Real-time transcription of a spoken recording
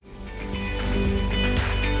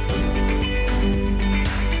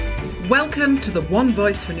Welcome to the One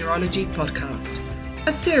Voice for Neurology podcast,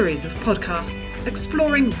 a series of podcasts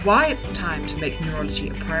exploring why it's time to make neurology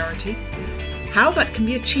a priority, how that can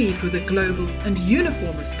be achieved with a global and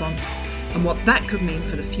uniform response, and what that could mean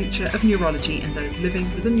for the future of neurology and those living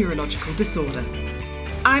with a neurological disorder.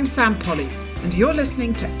 I'm Sam Polly, and you're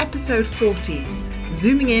listening to episode 14,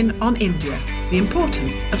 zooming in on India, the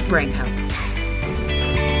importance of brain health.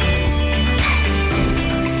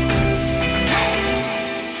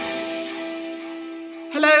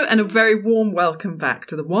 Hello and a very warm welcome back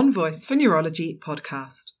to the One Voice for Neurology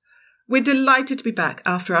podcast. We're delighted to be back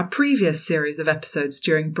after our previous series of episodes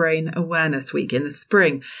during Brain Awareness Week in the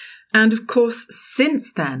spring. And of course,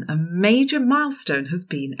 since then, a major milestone has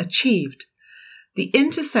been achieved. The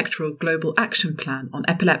Intersectoral Global Action Plan on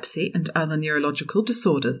Epilepsy and Other Neurological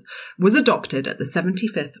Disorders was adopted at the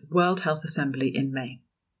 75th World Health Assembly in May.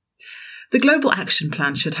 The Global Action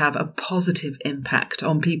Plan should have a positive impact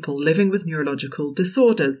on people living with neurological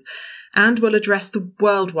disorders and will address the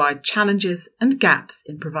worldwide challenges and gaps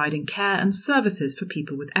in providing care and services for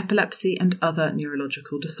people with epilepsy and other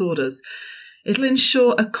neurological disorders. It'll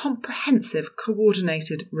ensure a comprehensive,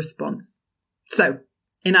 coordinated response. So,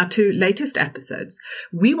 in our two latest episodes,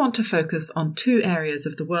 we want to focus on two areas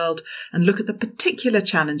of the world and look at the particular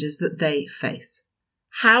challenges that they face,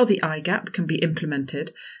 how the IGAP can be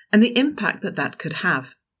implemented, and the impact that could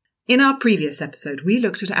have. In our previous episode, we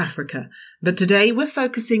looked at Africa, but today we're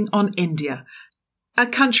focusing on India, a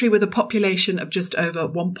country with a population of just over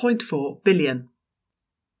 1.4 billion.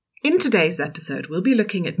 In today's episode, we'll be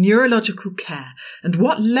looking at neurological care and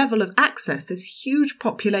what level of access this huge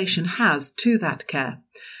population has to that care.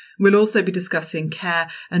 We'll also be discussing care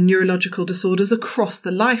and neurological disorders across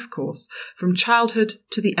the life course, from childhood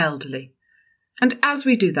to the elderly. And as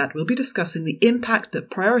we do that, we'll be discussing the impact that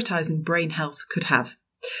prioritising brain health could have.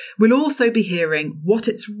 We'll also be hearing what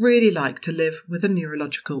it's really like to live with a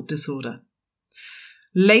neurological disorder.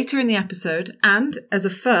 Later in the episode, and as a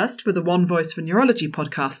first for the One Voice for Neurology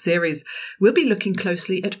podcast series, we'll be looking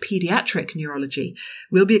closely at paediatric neurology.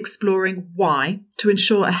 We'll be exploring why, to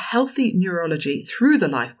ensure a healthy neurology through the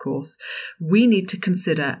life course, we need to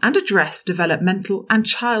consider and address developmental and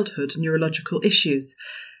childhood neurological issues.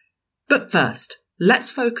 But first,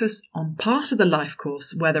 let's focus on part of the life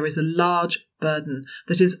course where there is a large burden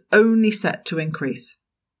that is only set to increase: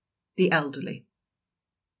 the elderly.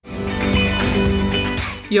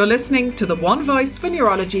 You're listening to the One Voice for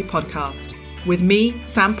Neurology podcast with me,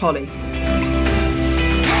 Sam Polly.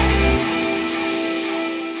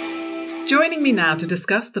 Joining me now to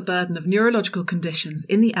discuss the burden of neurological conditions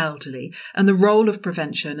in the elderly and the role of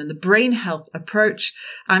prevention and the brain health approach,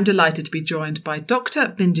 I'm delighted to be joined by Dr.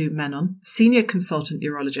 Bindu Menon, Senior Consultant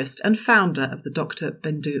Neurologist and founder of the Dr.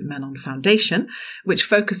 Bindu Menon Foundation, which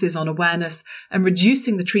focuses on awareness and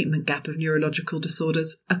reducing the treatment gap of neurological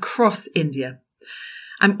disorders across India.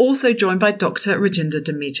 I'm also joined by Dr. Rajinder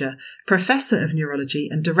Damija, Professor of Neurology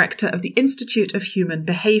and Director of the Institute of Human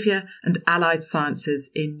Behaviour and Allied Sciences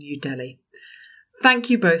in New Delhi. Thank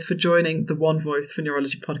you both for joining the One Voice for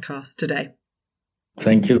Neurology podcast today.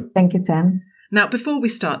 Thank you. Thank you, Sam. Now, before we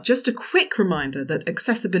start, just a quick reminder that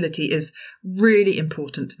accessibility is really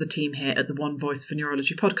important to the team here at the One Voice for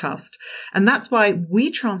Neurology podcast. And that's why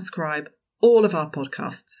we transcribe all of our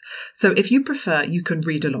podcasts. So if you prefer, you can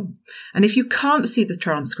read along. And if you can't see the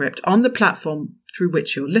transcript on the platform through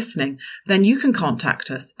which you're listening, then you can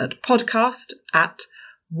contact us at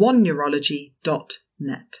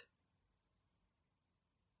podcast@oneneurology.net.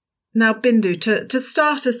 Now, Bindu, to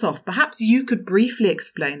start us off, perhaps you could briefly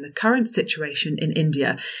explain the current situation in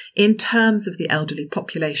India in terms of the elderly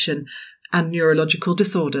population and neurological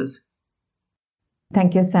disorders.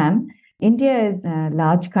 Thank you, Sam. India is a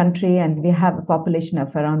large country and we have a population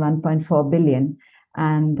of around 1.4 billion.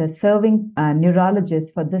 And the serving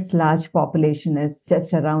neurologists for this large population is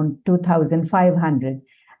just around 2,500,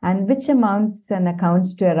 and which amounts and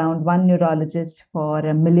accounts to around one neurologist for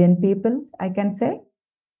 1 million people, I can say.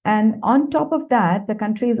 And on top of that, the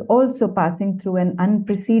country is also passing through an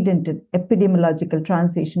unprecedented epidemiological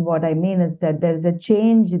transition. What I mean is that there is a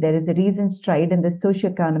change, there is a recent stride in the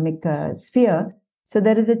socioeconomic sphere. So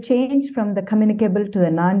there is a change from the communicable to the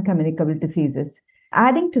non-communicable diseases.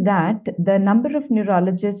 Adding to that, the number of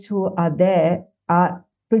neurologists who are there are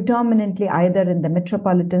predominantly either in the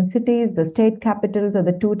metropolitan cities, the state capitals, or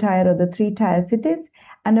the 2-tier or the 3-tier cities,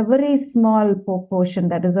 and a very small proportion,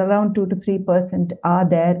 that is around 2 to 3%, are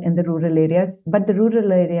there in the rural areas. But the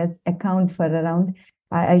rural areas account for around,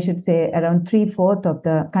 I should say, around 3/4 of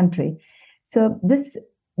the country. So this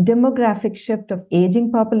demographic shift of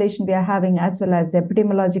aging population we are having, as well as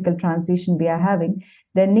epidemiological transition we are having,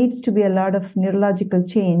 there needs to be a lot of neurological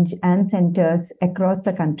change and centers across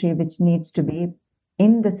the country, which needs to be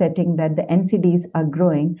in the setting that the NCDs are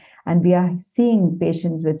growing. And we are seeing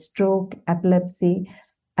patients with stroke, epilepsy,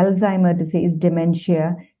 Alzheimer's disease,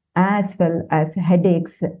 dementia, as well as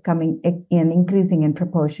headaches coming in increasing in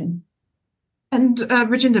proportion. And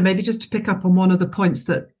Rajinder, maybe just to pick up on one of the points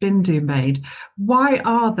that Bindu made, why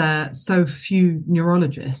are there so few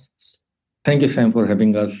neurologists? Thank you, Sam, for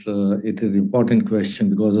having us. It is an important question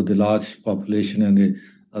because of the large population and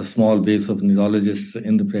a small base of neurologists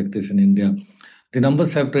in the practice in India. The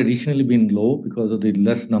numbers have traditionally been low because of the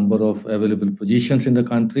less number of available positions in the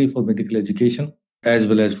country for medical education, as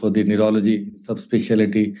well as for the neurology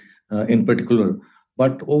subspecialty in particular.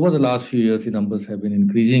 But over the last few years, the numbers have been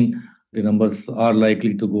increasing. The numbers are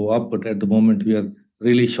likely to go up, but at the moment we are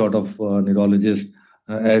really short of neurologists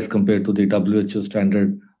as compared to the WHO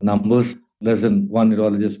standard numbers, less than one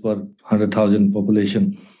neurologist per 100,000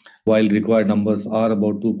 population, while required numbers are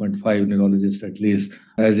about 2.5 neurologists at least,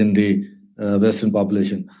 as in the Western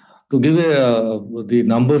population. To give the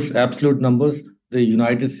numbers, absolute numbers, the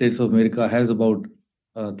United States of America has about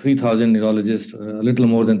 3,000 neurologists, a little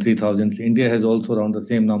more than 3,000. India has also around the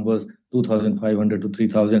same numbers, 2,500 to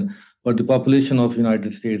 3,000. But the population of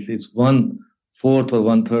United States is 1/4 or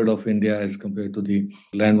 1/3 of India as compared to the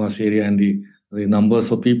landmass area and the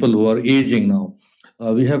numbers of people who are aging now.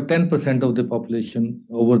 We have 10% of the population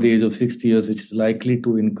over the age of 60 years, which is likely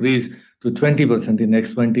to increase to 20% in the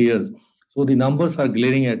next 20 years. So the numbers are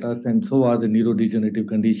glaring at us, and so are the neurodegenerative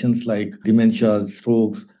conditions like dementia,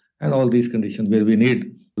 strokes, and all these conditions where we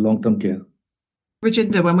need long-term care.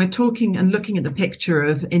 Rajinder, when we're talking and looking at the picture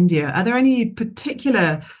of India, are there any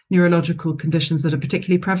particular neurological conditions that are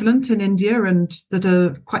particularly prevalent in India and that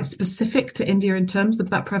are quite specific to India in terms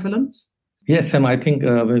of that prevalence? Yes, Sam, I think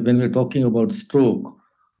when we're talking about stroke,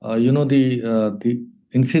 the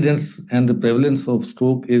incidence and the prevalence of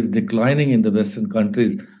stroke is declining in the Western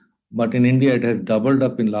countries, but in India it has doubled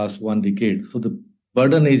up in the last 1 decade. So the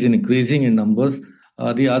burden is increasing in numbers.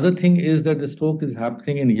 The other thing is that the stroke is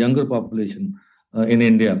happening in younger population. In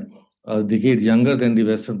India, a decade younger than the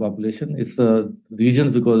Western population. It's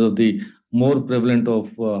regions because of the more prevalent of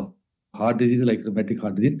heart disease, like rheumatic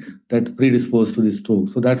heart disease, that predisposed to the stroke.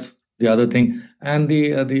 So that's the other thing. And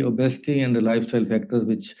the obesity and the lifestyle factors,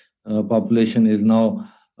 which population is now,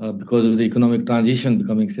 because of the economic transition,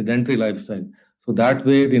 becoming sedentary lifestyle. So that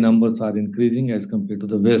way the numbers are increasing as compared to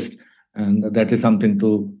the West. And that is something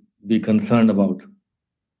to be concerned about.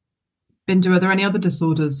 Bindu, are there any other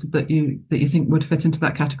disorders that you think would fit into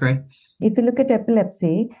that category? If you look at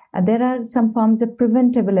epilepsy, there are some forms of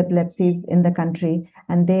preventable epilepsies in the country,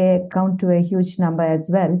 and they count to a huge number as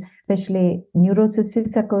well, especially neurocystic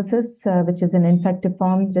psychosis, which is an infective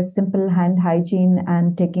form. Just simple hand hygiene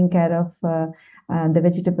and taking care of the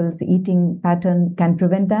vegetables eating pattern can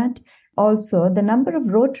prevent that. Also, the number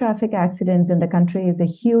of road traffic accidents in the country is a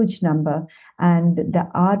huge number, and the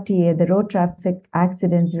RTA, the road traffic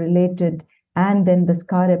accidents related, and then the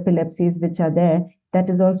scar epilepsies which are there, that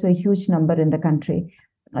is also a huge number in the country.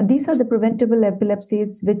 These are the preventable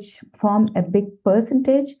epilepsies which form a big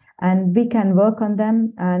percentage, and we can work on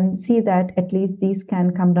them and see that at least these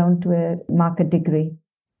can come down to a marked degree.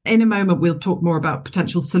 In a moment, we'll talk more about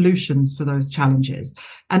potential solutions for those challenges.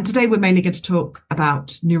 And today we're mainly going to talk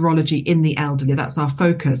about neurology in the elderly. That's our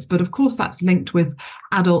focus. But of course, that's linked with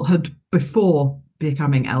adulthood before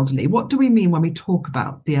becoming elderly. What do we mean when we talk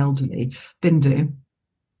about the elderly? Bindu?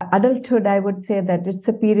 Adulthood, I would say that it's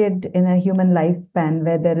a period in a human lifespan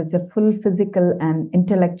where there is a full physical and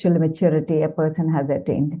intellectual maturity a person has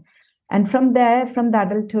attained. And from there, from the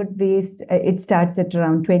adulthood, it starts at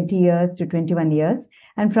around 20 years to 21 years.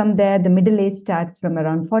 And from there, the middle age starts from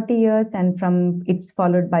around 40 years, and it's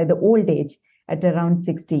followed by the old age at around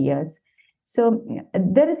 60 years. So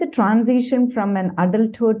there is a transition from an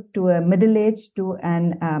adulthood to a middle age to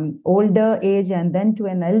an older age and then to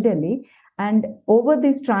an elderly. And over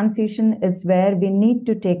this transition is where we need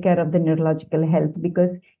to take care of the neurological health,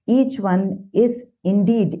 because each one is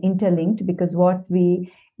indeed interlinked, because what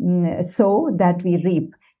we sow, that we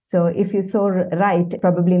reap. So if you sow right,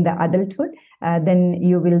 probably in the adulthood, then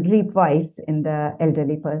you will reap wise in the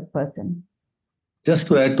elderly person. Just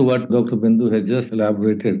to add to what Dr. Bindu has just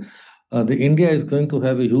elaborated, the India is going to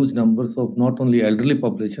have a huge numbers of not only elderly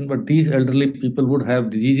population, but these elderly people would have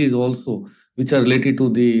diseases also, which are related to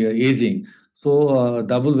the aging. So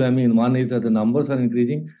double whammy in one is that the numbers are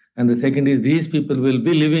increasing, and the second is these people will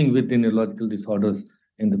be living with the neurological disorders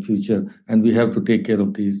in the future, and we have to take care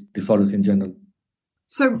of these disorders in general.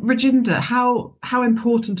 So, Rajinder, how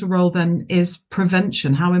important a role then is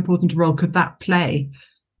prevention? How important a role could that play?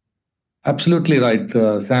 Absolutely right,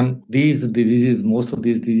 Sam. These diseases, most of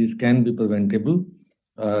these diseases can be preventable,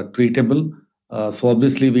 treatable. So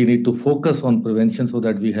obviously we need to focus on prevention so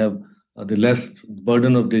that we have the less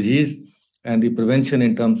burden of disease, and the prevention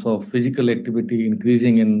in terms of physical activity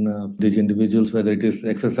increasing in these individuals, whether it is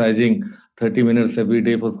exercising 30 minutes every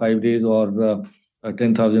day for 5 days or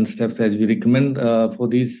 10,000 steps as we recommend for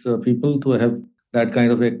these people to have that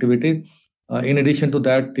kind of activity. In addition to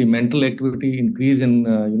that, the mental activity increase in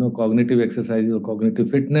cognitive exercises or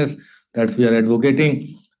cognitive fitness that we are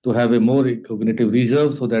advocating to have a more cognitive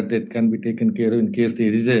reserve so that it can be taken care of in case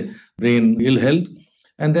there is a brain ill health.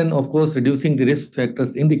 And then, of course, reducing the risk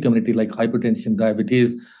factors in the community like hypertension,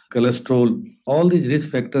 diabetes, cholesterol, all these risk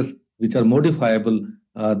factors which are modifiable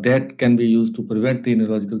that can be used to prevent the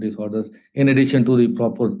neurological disorders, in addition to the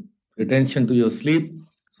proper attention to your sleep.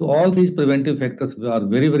 So all these preventive factors are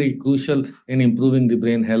very, very crucial in improving the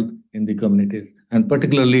brain health in the communities, and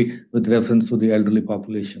particularly with reference to the elderly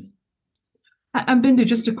population. And Bindu,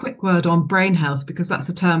 just a quick word on brain health, because that's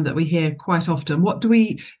a term that we hear quite often. What do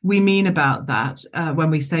we mean about that when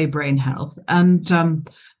we say brain health? And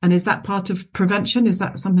is that part of prevention? Is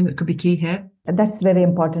that something that could be key here? That's very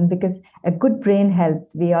important, because a good brain health,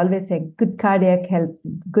 we always say good cardiac health,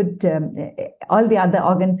 good, all the other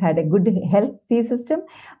organs had a good healthy system,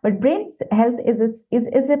 but brain health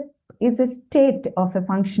is a state of a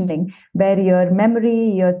functioning where your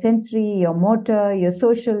memory, your sensory, your motor, your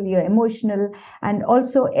social, your emotional, and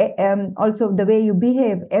also the way you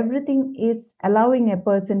behave, everything is allowing a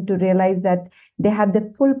person to realize that they have the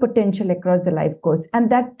full potential across the life course. And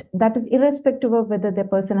that is irrespective of whether the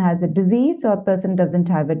person has a disease or person doesn't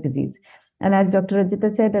have a disease. And as Dr. Rajita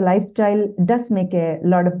said, a lifestyle does make a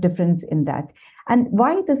lot of difference in that. And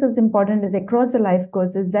why this is important is across the life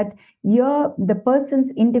course is that the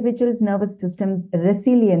person's individual's nervous system's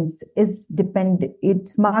resilience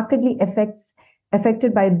it's markedly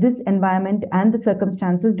affected by this environment and the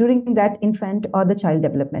circumstances during that infant or the child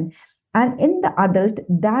development. And in the adult,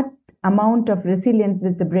 that amount of resilience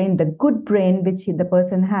with the brain, the good brain which the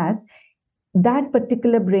person has, that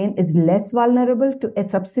particular brain is less vulnerable to a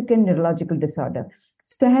subsequent neurological disorder.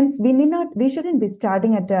 So hence we shouldn't be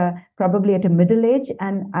starting probably at a middle age.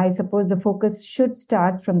 And I suppose the focus should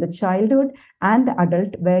start from the childhood and the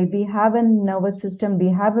adult, where we have a nervous system, we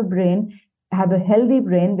have a brain, have a healthy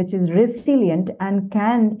brain, which is resilient and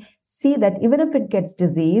can see that even if it gets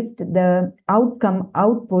diseased, the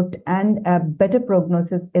output and a better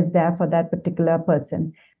prognosis is there for that particular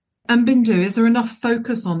person. And Bindu, is there enough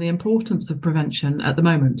focus on the importance of prevention at the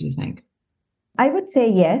moment, do you think? I would say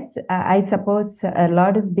yes. I suppose a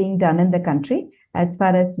lot is being done in the country as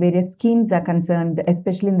far as various schemes are concerned,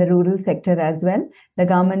 especially in the rural sector as well. The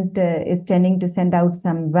government is tending to send out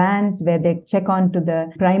some vans where they check on to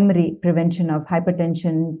the primary prevention of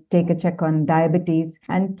hypertension, take a check on diabetes,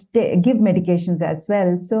 and give medications as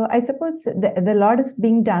well. So I suppose the lot is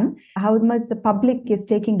being done. How much the public is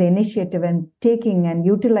taking the initiative and taking and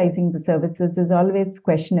utilizing the services is always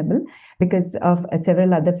questionable because of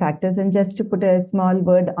several other factors. And just to put a small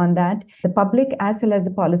word on that, the public as well as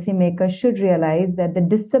the policymakers should realize that the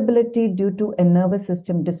disability due to a nervous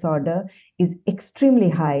system disorder is extremely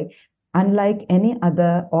high, unlike any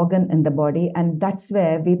other organ in the body. And that's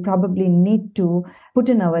where we probably need to put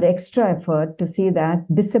in our extra effort to see that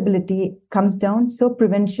disability comes down. So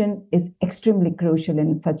prevention is extremely crucial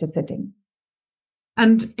in such a setting.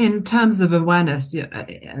 And in terms of awareness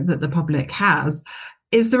that the public has,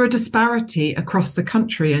 is there a disparity across the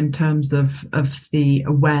country in terms of the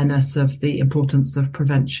awareness of the importance of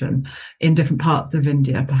prevention in different parts of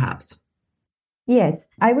India, perhaps? Yes,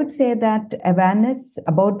 I would say that awareness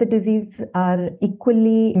about the disease are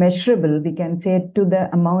equally measurable, we can say, to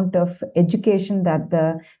the amount of education that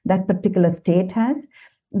that particular state has.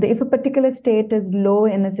 If a particular state is low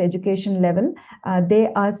in its education level,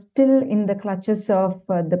 they are still in the clutches of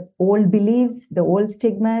the old beliefs, the old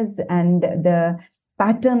stigmas, and the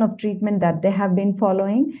pattern of treatment that they have been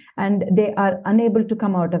following, and they are unable to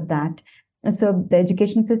come out of that. So the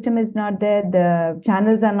education system is not there, the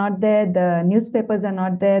channels are not there, the newspapers are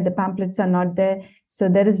not there, the pamphlets are not there. So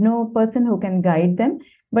there is no person who can guide them.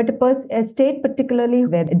 But a state particularly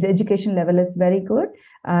where the education level is very good,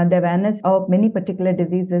 the awareness of many particular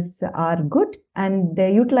diseases are good, and the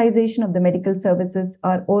utilization of the medical services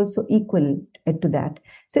are also equal to that.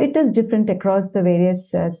 So it is different across the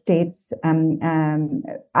various states.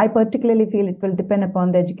 I particularly feel it will depend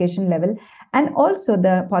upon the education level and also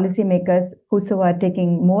the policymakers who are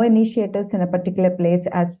taking more initiatives in a particular place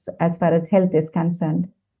as far as health is concerned.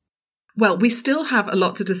 Well, we still have a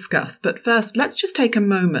lot to discuss, but first, let's just take a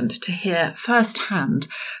moment to hear firsthand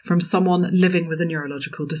from someone living with a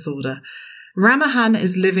neurological disorder. Ramahan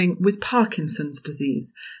is living with Parkinson's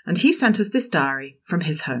disease, and he sent us this diary from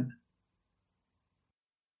his home.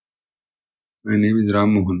 My name is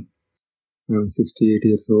Ram Mohan. I am 68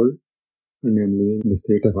 years old and I am living in the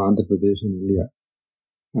state of Andhra Pradesh in India.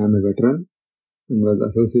 I am a veteran and was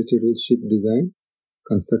associated with ship design,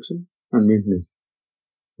 construction and maintenance.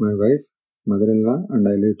 My wife, mother-in-law and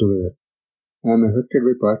I live together. I am affected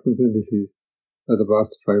by Parkinson's disease for the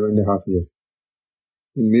past 5.5 years.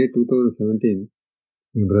 In May 2017,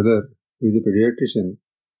 my brother, who is a pediatrician,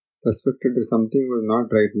 suspected that something was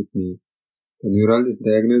not right with me. The neurologist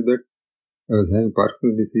diagnosed that I was having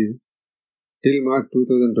Parkinson's disease. Till March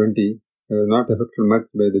 2020, I was not affected much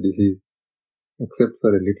by the disease, except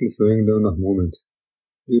for a little slowing down of movement.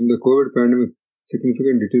 During the COVID pandemic,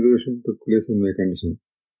 significant deterioration took place in my condition.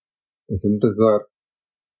 The symptoms are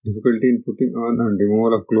difficulty in putting on and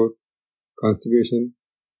removal of clothes, constipation,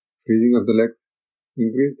 freezing of the legs,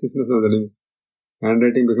 increased stiffness of the limbs,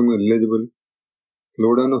 handwriting becoming illegible,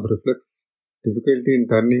 slowdown of reflex, difficulty in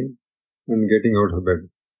turning and getting out of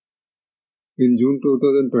bed. In June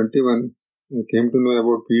 2021, I came to know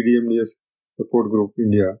about PDMDS Support Group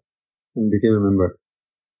India and became a member.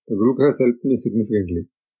 The group has helped me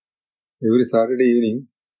significantly. Every Saturday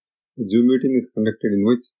evening, a Zoom meeting is conducted in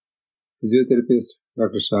which physiotherapist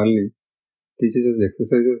Dr. Shalini teaches us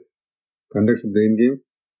exercises, conducts brain games,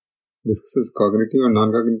 discusses cognitive and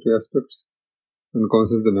non-cognitive aspects, and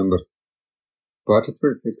counsels the members.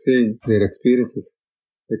 Participants exchange their experiences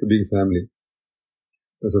like a big family.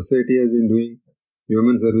 The society has been doing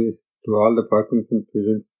human service to all the Parkinson's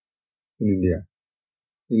patients in India.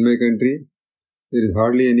 In my country, there is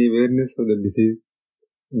hardly any awareness of the disease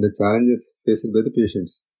and the challenges faced by the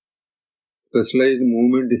patients. Specialized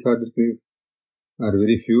movement disorder clinics are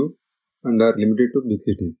very few and are limited to big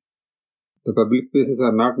cities. The public spaces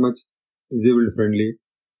are not much disabled friendly,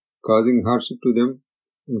 causing hardship to them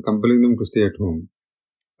and compelling them to stay at home.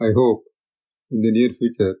 I hope in the near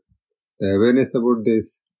future the awareness about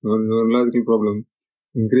this neurological problem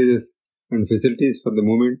increases and facilities for the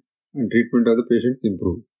movement and treatment of the patients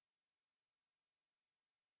improve.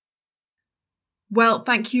 Well,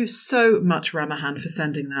 thank you so much, Ramahan, for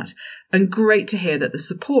sending that. And great to hear that the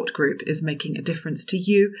support group is making a difference to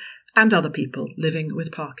you and other people living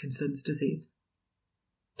with Parkinson's disease.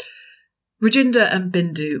 Rajinder and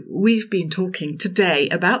Bindu, we've been talking today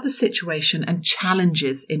about the situation and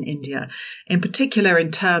challenges in India, in particular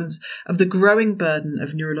in terms of the growing burden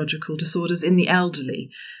of neurological disorders in the elderly.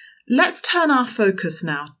 Let's turn our focus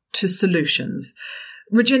now to solutions.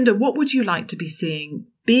 Rajinder, what would you like to be seeing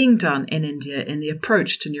being done in India in the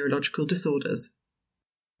approach to neurological disorders?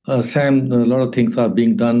 Sam, a lot of things are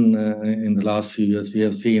being done in the last few years. We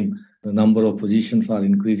have seen the number of physicians are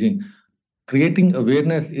increasing. Creating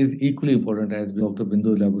awareness is equally important, as Dr.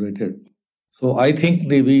 Bindu elaborated. So I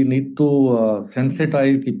think we need to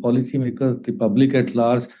sensitize the policymakers, the public at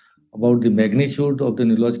large, about the magnitude of the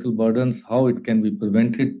neurological burdens, how it can be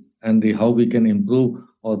prevented, and how we can improve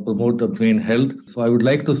or promote the brain health. So I would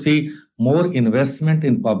like to see more investment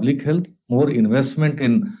in public health, more investment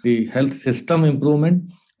in the health system improvement.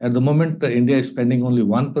 At the moment, India is spending only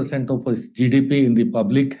 1% of its GDP in the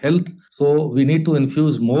public health. So we need to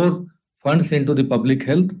infuse more funds into the public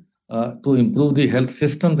health to improve the health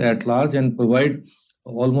systems at large and provide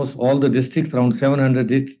almost all the districts, around 700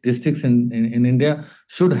 districts in India,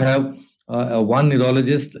 should have one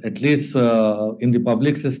neurologist at least in the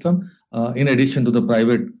public system, in addition to the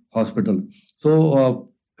private hospitals. So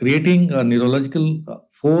creating a neurological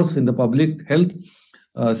force in the public health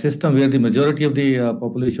system where the majority of the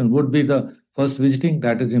population would be the first visiting,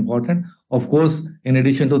 that is important. Of course, in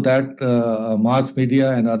addition to that, mass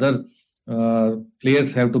media and other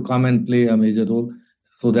players have to come and play a major role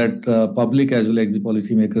so that public as well as the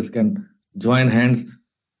policymakers can join hands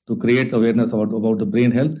to create awareness about the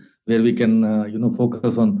brain health, where we can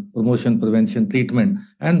focus on promotion, prevention, treatment,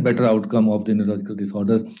 and better outcome of the neurological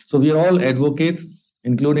disorders. So we are all advocates,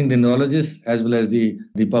 including the neurologists as well as the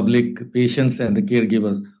public, patients and the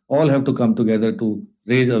caregivers. All have to come together to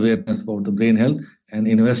raise awareness about the brain health and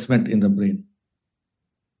investment in the brain.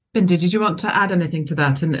 Bindu, did you want to add anything to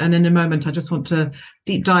that? And in a moment, I just want to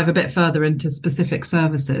deep dive a bit further into specific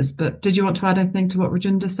services. But did you want to add anything to what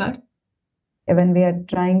Rajinder said? When we are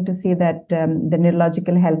trying to see that the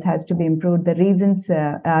neurological health has to be improved, the reasons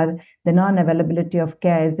are the non-availability of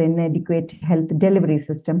care, is inadequate health delivery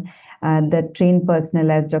system, the trained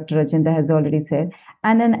personnel, as Dr. Rajinder has already said,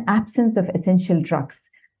 and an absence of essential drugs.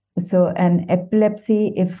 So, an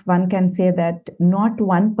epilepsy, if one can say that not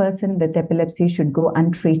one person with epilepsy should go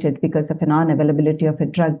untreated because of a non-availability of a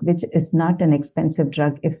drug, which is not an expensive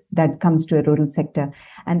drug if that comes to a rural sector.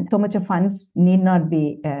 And so much of funds need not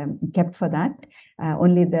be kept for that.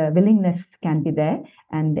 Only the willingness can be there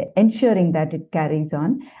and ensuring that it carries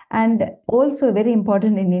on. And also very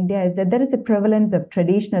important in India is that there is a prevalence of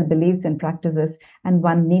traditional beliefs and practices, and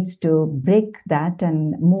one needs to break that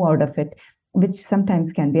and move out of it, which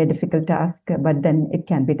sometimes can be a difficult task, but then it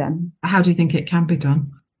can be done. How do you think it can be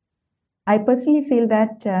done? I personally feel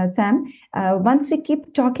that, Sam, once we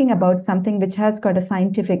keep talking about something which has got a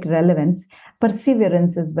scientific relevance,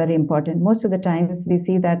 perseverance is very important. Most of the times we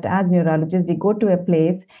see that as neurologists, we go to a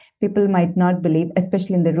place, people might not believe,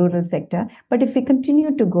 especially in the rural sector. But if we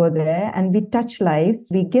continue to go there and we touch lives,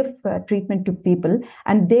 we give treatment to people,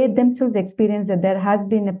 and they themselves experience that there has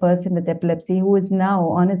been a person with epilepsy who is now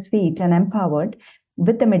on his feet and empowered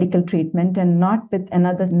with the medical treatment and not with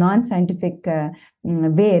another non-scientific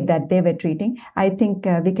way that they were treating, I think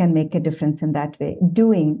we can make a difference in that way.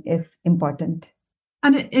 Doing is important.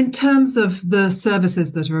 And in terms of the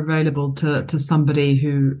services that are available to somebody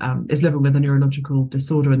who is living with a neurological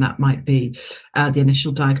disorder, and that might be the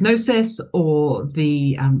initial diagnosis or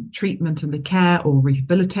the treatment and the care or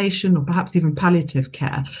rehabilitation or perhaps even palliative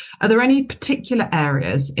care, are there any particular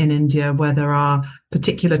areas in India where there are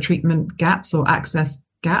particular treatment gaps or access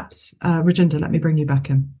gaps? Rajinder, let me bring you back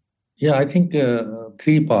in. Yeah, I think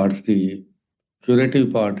three parts, the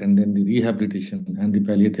curative part and then the rehabilitation and the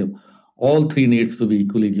palliative. All three needs to be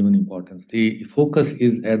equally given importance. The focus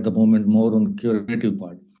is at the moment more on the curative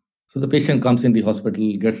part. So the patient comes in the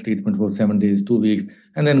hospital, gets treatment for 7 days, 2 weeks,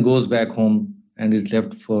 and then goes back home and is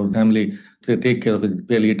left for family to take care of his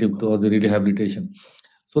palliative or the rehabilitation.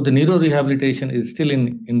 So the neuro-rehabilitation is still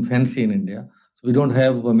in infancy in India. So we don't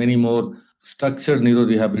have many more structured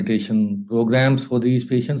neuro-rehabilitation programs for these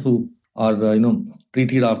patients who are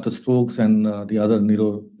treated after strokes and the other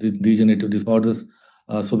neurodegenerative disorders.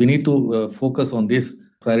 So we need to focus on this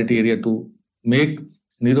priority area to make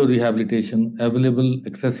neuro-rehabilitation available,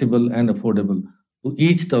 accessible, and affordable to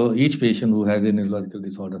each patient who has a neurological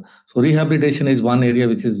disorder. So rehabilitation is one area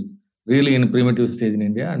which is really in a primitive stage in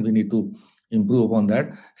India, and we need to improve upon that.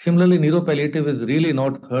 Similarly, neuropalliative is really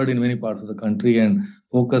not heard in many parts of the country, and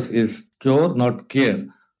focus is cure, not care.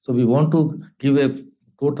 So we want to give a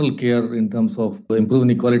total care in terms of improving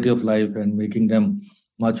the quality of life and making them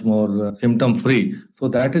much more symptom-free. So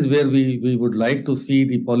that is where we would like to see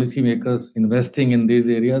the policymakers investing in these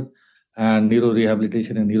areas and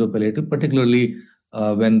neuro-rehabilitation and neuropalliative, particularly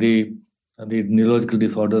when the neurological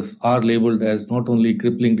disorders are labeled as not only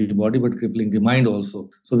crippling the body, but crippling the mind also.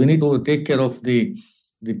 So we need to take care of the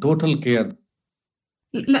total care.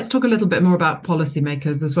 Let's talk a little bit more about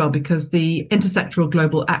policymakers as well, because the Intersectoral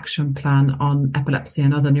Global Action Plan on Epilepsy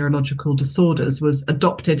and Other Neurological Disorders was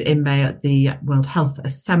adopted in May at the World Health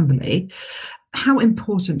Assembly. How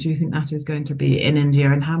important do you think that is going to be in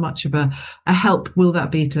India, and how much of a help will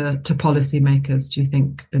that be to policymakers, do you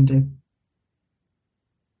think, Bindu?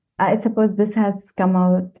 I suppose this has come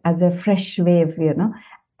out as a fresh wave,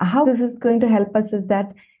 How this is going to help us is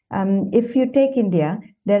that if you take India,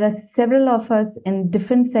 there are several of us in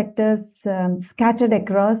different sectors scattered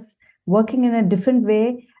across, working in a different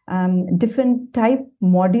way, different type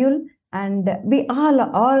module, and we all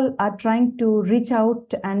are trying to reach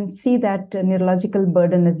out and see that neurological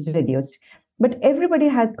burden is reduced. But everybody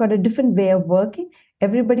has got a different way of working.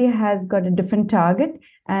 Everybody has got a different target,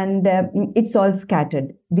 and it's all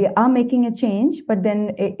scattered. We are making a change, but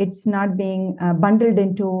then it's not being bundled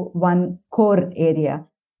into one core area.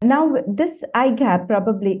 Now, this IGAP,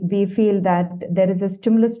 probably we feel that there is a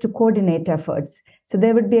stimulus to coordinate efforts. So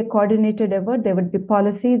there would be a coordinated effort, there would be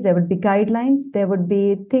policies, there would be guidelines, there would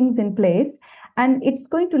be things in place, and it's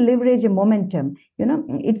going to leverage a momentum.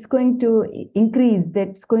 It's going to increase,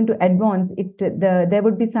 that's going to advance it. There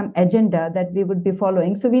would be some agenda that we would be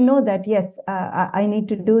following. So we know that, yes, I need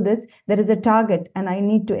to do this. There is a target and I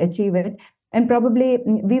need to achieve it. And probably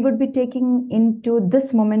we would be taking into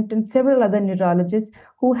this momentum several other neurologists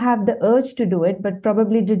who have the urge to do it, but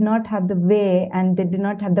probably did not have the way and they did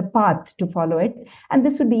not have the path to follow it. And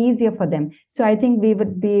this would be easier for them. So I think we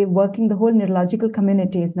would be working, the whole neurological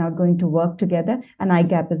community is now going to work together, and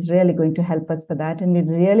IGAP is really going to help us for that. And we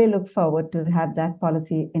really look forward to have that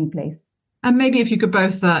policy in place. And maybe if you could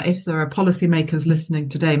both, if there are policymakers listening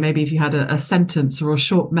today, maybe if you had a sentence or a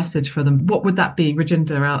short message for them, what would that be?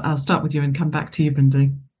 Rajinder, I'll start with you and come back to you,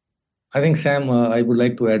 Bindu. I think, Sam, I would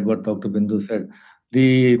like to add what Dr. Bindu said.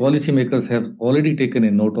 The policymakers have already taken a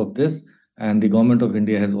note of this, and the government of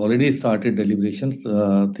India has already started deliberations.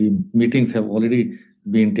 The meetings have already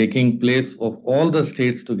been taking place of all the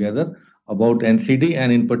states together about NCD,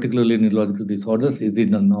 and in particularly neurological disorders is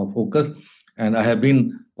in now focus. And I have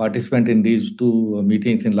been participant in these two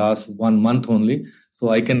meetings in last 1 month only. So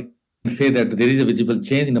I can say that there is a visible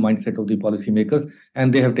change in the mindset of the policymakers,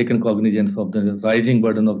 and they have taken cognizance of the rising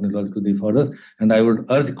burden of neurological disorders. And I would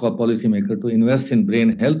urge policymakers to invest in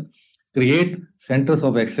brain health, create centers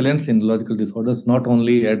of excellence in neurological disorders, not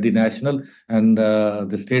only at the national and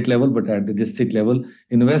the state level, but at the district level,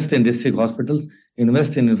 invest in district hospitals,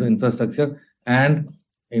 invest in infrastructure, and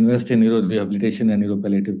invest in neurorehabilitation and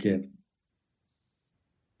neuropalliative care.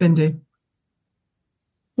 Bindu.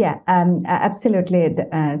 Yeah, absolutely,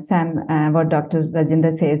 Sam. What Dr.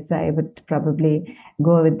 Rajendra says, I would probably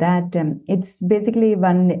go with that. It's basically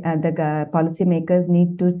the policymakers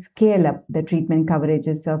need to scale up the treatment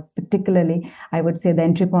coverages of, particularly, I would say the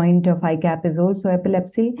entry point of IGAP is also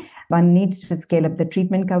epilepsy. One needs to scale up the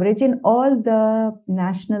treatment coverage in all the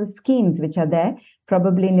national schemes which are there.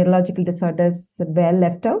 Probably neurological disorders were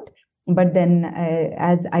left out. But then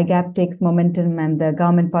as IGAP takes momentum and the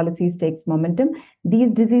government policies takes momentum,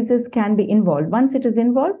 these diseases can be involved. Once it is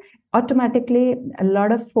involved, automatically a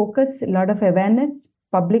lot of focus, a lot of awareness,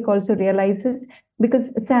 public also realizes.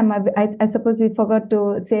 Because Sam, I suppose you forgot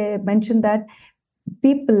to mention that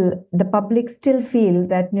the public still feel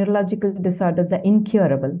that neurological disorders are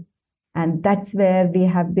incurable. And that's where we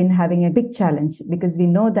have been having a big challenge, because we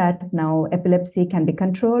know that now epilepsy can be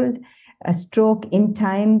controlled. A stroke in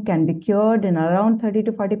time can be cured in around 30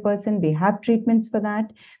 to 40%. We have treatments for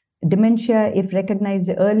that. Dementia, if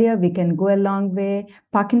recognized earlier, we can go a long way.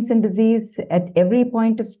 Parkinson's disease, at every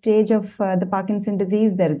point of stage of the Parkinson's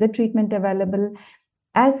disease, there is a treatment available.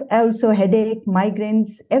 As also headache,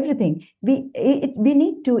 migraines, everything. We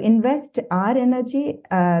need to invest our energy.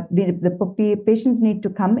 The patients need to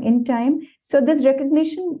come in time. So this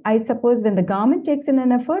recognition, I suppose, when the government takes in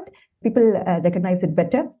an effort, people recognize it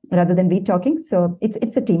better rather than we talking. So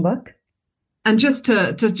it's a teamwork. And just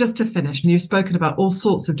to finish, you've spoken about all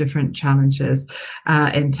sorts of different challenges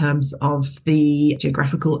in terms of the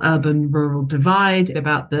geographical urban-rural divide,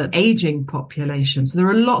 about the aging population. So there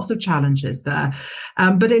are lots of challenges there.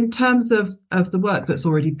 But in terms of the work that's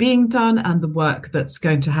already being done and the work that's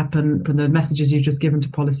going to happen from the messages you've just given to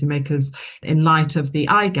policymakers in light of the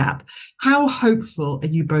IGAP, how hopeful are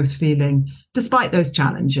you both feeling, despite those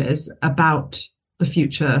challenges, about the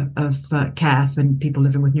future of care for people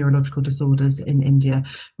living with neurological disorders in India?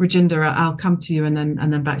 Rajendra, I'll come to you and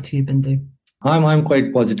then back to you, Bindu. I'm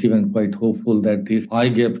quite positive and quite hopeful that this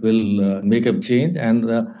IGAP will make a change,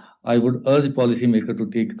 and I would urge policymakers to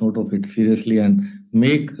take note of it seriously and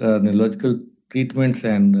make neurological treatments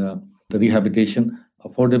and the rehabilitation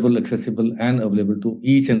affordable, accessible, and available to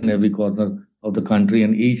each and every corner of the country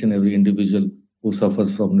and each and every individual who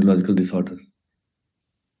suffers from neurological disorders.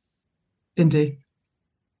 Bindu.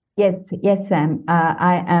 Yes, Sam.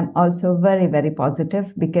 I am also very, very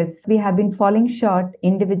positive, because we have been falling short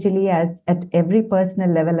individually as at every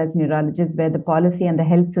personal level as neurologists, where the policy and the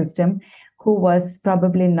health system, who was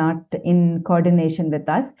probably not in coordination with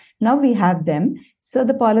us. Now we have them. So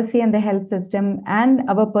the policy and the health system and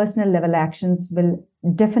our personal level actions will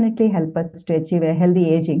definitely help us to achieve a healthy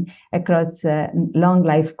aging across long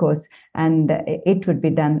life course. And it would be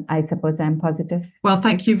done, I suppose. I'm positive. Well,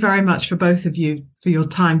 thank you very much for both of you for your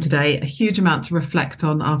time today. A huge amount to reflect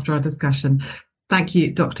on after our discussion. Thank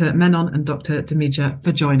you, Dr. Menon and Dr. Dhamija,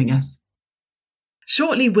 for joining us.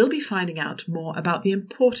 Shortly, we'll be finding out more about the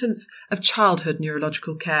importance of childhood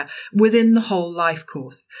neurological care within the whole life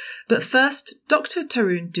course. But first, Dr.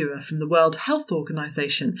 Tarun Dua from the World Health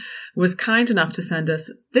Organization was kind enough to send us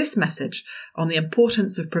this message on the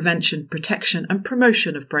importance of prevention, protection and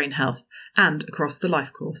promotion of brain health and across the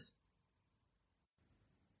life course.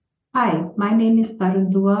 Hi, my name is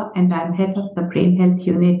Tarun Dua and I'm head of the Brain Health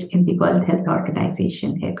Unit in the World Health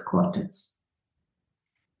Organization headquarters.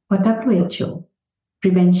 For WHO,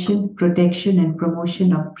 prevention, protection, and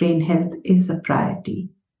promotion of brain health is a priority.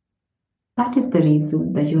 That is the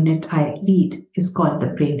reason the unit I lead is called the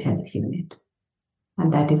Brain Health Unit.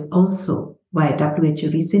 And that is also why WHO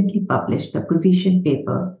recently published the position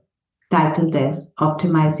paper titled as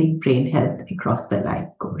Optimizing Brain Health Across the Life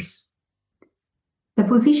Course. The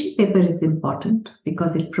position paper is important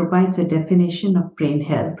because it provides a definition of brain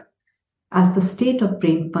health as the state of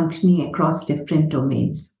brain functioning across different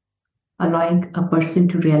domains, allowing a person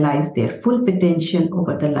to realize their full potential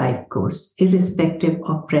over the life course, irrespective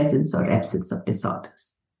of presence or absence of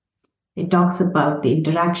disorders. It talks about the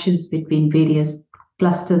interactions between various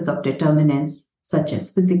clusters of determinants, such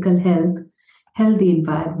as physical health, healthy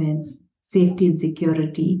environments, safety and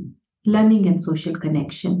security, learning and social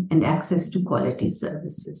connection, and access to quality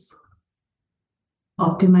services.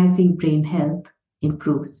 Optimizing brain health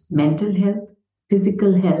improves mental health,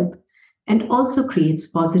 physical health, and also creates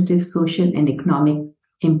positive social and economic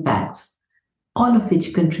impacts, all of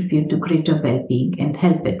which contribute to greater well-being and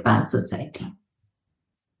help advance society.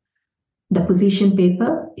 The position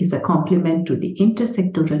paper is a complement to the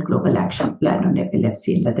Intersectoral Global Action Plan on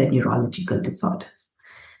Epilepsy and Other Neurological Disorders.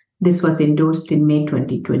 This was endorsed in May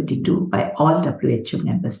 2022 by all WHO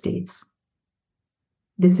member states.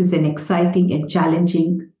 This is an exciting and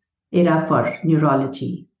challenging era for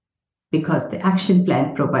neurology because the action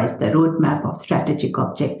plan provides the roadmap of strategic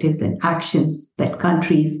objectives and actions that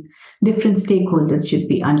countries, different stakeholders should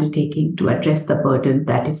be undertaking to address the burden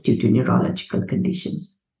that is due to neurological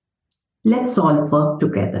conditions. Let's all work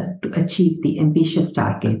together to achieve the ambitious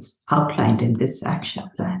targets outlined in this action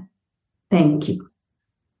plan. Thank you.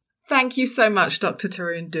 Thank you so much, Dr.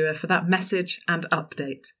 Tarun Dua, for that message and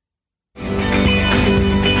update.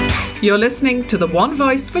 You're listening to the One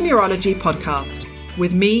Voice for Neurology podcast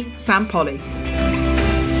with me, Sam Polly.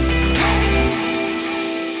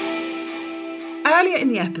 Earlier in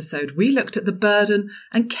the episode, we looked at the burden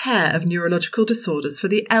and care of neurological disorders for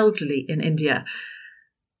the elderly in India.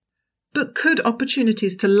 But could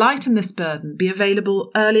opportunities to lighten this burden be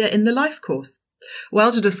available earlier in the life course?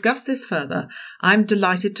 Well, to discuss this further, I'm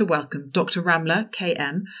delighted to welcome Dr. Ramla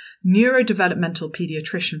KM, neurodevelopmental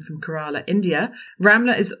paediatrician from Kerala, India.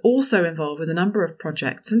 Ramla is also involved with a number of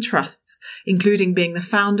projects and trusts, including being the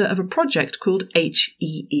founder of a project called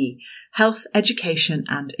HEE, Health, Education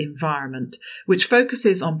and Environment, which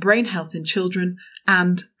focuses on brain health in children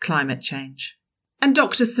and climate change. And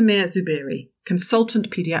Dr. Sameer Zuberi,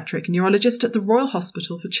 consultant paediatric neurologist at the Royal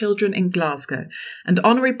Hospital for Children in Glasgow and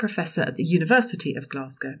honorary professor at the University of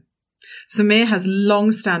Glasgow. Sameer has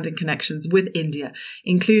long-standing connections with India,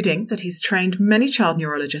 including that he's trained many child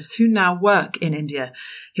neurologists who now work in India.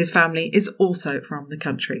 His family is also from the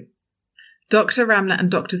country. Dr. Ramla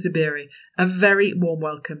and Dr. Zuberi, a very warm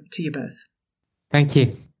welcome to you both. Thank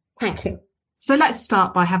you. Thank you. So let's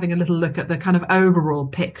start by having a little look at the kind of overall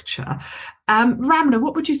picture. Ramla,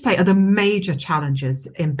 what would you say are the major challenges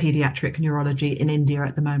in paediatric neurology in India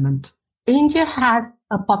at the moment? India has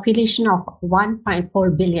a population of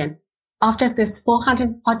 1.4 billion. After this,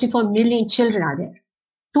 444 million children are there.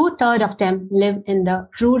 2/3 of them live in the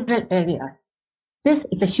rural areas. This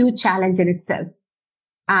is a huge challenge in itself.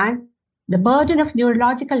 And the burden of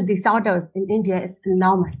neurological disorders in India is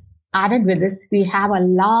enormous. Added with this, we have a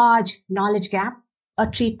large knowledge gap, a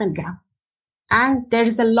treatment gap, and there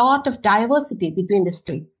is a lot of diversity between the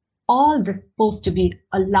states. All this posed to be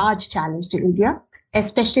a large challenge to India,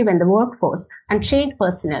 especially when the workforce and trained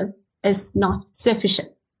personnel is not sufficient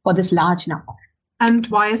for this large number. And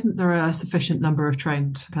why isn't there a sufficient number of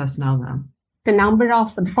trained personnel now? The number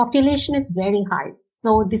of the population is very high.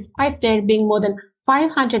 So despite there being more than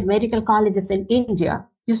 500 medical colleges in India,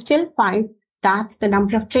 you still find that the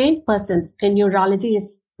number of trained persons in neurology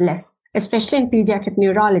is less, especially in pediatric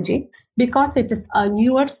neurology, because it is a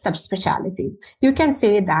newer subspecialty. You can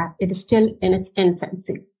say that it is still in its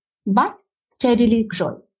infancy, but steadily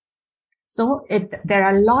growing. So there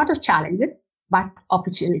are a lot of challenges, but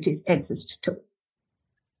opportunities exist too.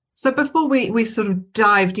 So before we sort of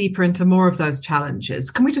dive deeper into more of those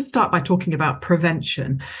challenges, can we just start by talking about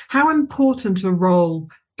prevention? How important a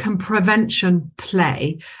role can prevention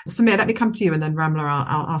play? Sameer, let me come to you, and then Ramla,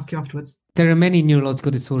 I'll ask you afterwards. There are many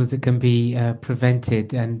neurological disorders that can be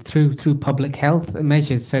prevented and through public health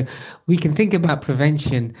measures. So we can think about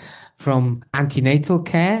prevention from antenatal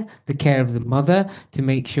care, the care of the mother, to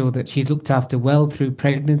make sure that she's looked after well through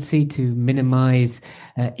pregnancy, to minimize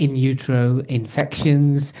in utero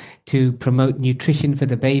infections, to promote nutrition for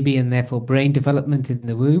the baby and therefore brain development in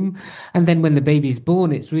the womb. And then when the baby's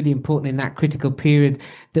born, it's really important in that critical period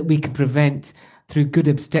that we can prevent through good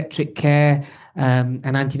obstetric care and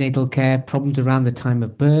antenatal care, problems around the time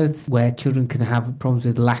of birth, where children can have problems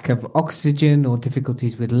with lack of oxygen or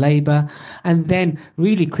difficulties with labor. And then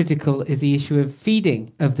really critical is the issue of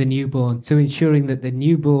feeding of the newborn. So ensuring that the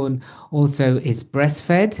newborn also is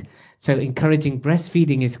breastfed. So encouraging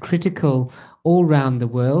breastfeeding is critical all around the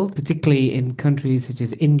world, particularly in countries such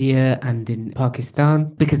as India and in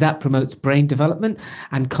Pakistan, because that promotes brain development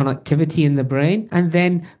and connectivity in the brain, and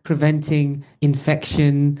then preventing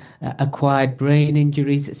infection, acquired brain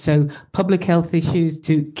injuries. So public health issues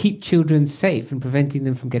to keep children safe and preventing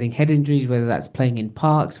them from getting head injuries, whether that's playing in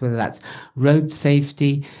parks, whether that's road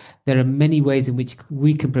safety. There are many ways in which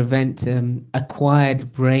we can prevent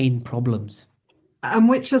acquired brain problems. And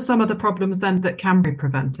which are some of the problems then that can be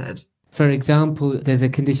prevented? For example, there's a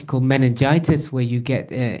condition called meningitis where you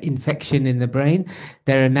get infection in the brain.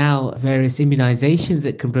 There are now various immunizations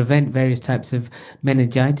that can prevent various types of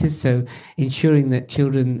meningitis. So ensuring that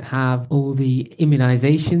children have all the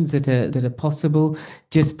immunizations that are possible,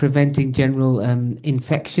 just preventing general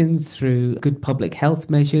infections through good public health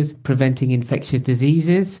measures, preventing infectious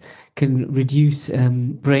diseases can reduce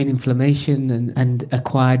brain inflammation and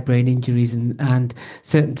acquired brain injuries and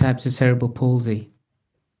certain types of cerebral palsy.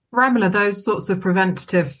 Ramla, those sorts of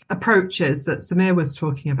preventative approaches that Samir was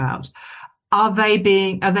talking about, are they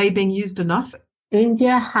being used enough?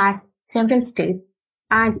 India has several states,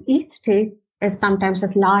 and each state is sometimes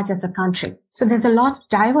as large as a country. So there's a lot of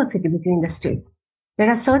diversity between the states. There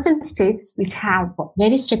are certain states which have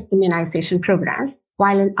very strict immunization programs,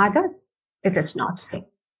 while in others, it is not so.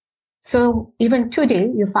 So even today,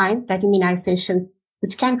 you find that immunizations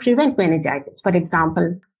which can prevent meningitis, for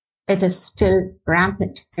example, it is still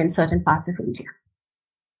rampant in certain parts of India.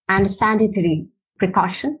 And sanitary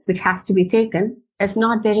precautions, which has to be taken, is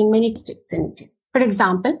not there in many states in India. For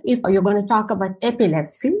example, if you're going to talk about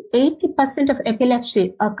epilepsy, 80% of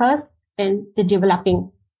epilepsy occurs in the developing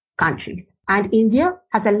countries. And India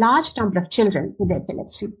has a large number of children with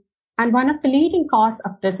epilepsy. And one of the leading causes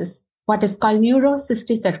of this is what is called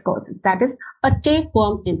neurocysticercosis, that is a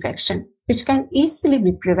tapeworm infection, which can easily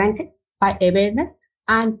be prevented by awareness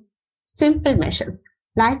and simple measures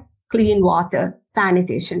like clean water,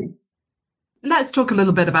 sanitation. Let's talk a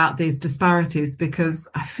little bit about these disparities, because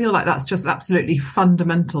I feel like that's just absolutely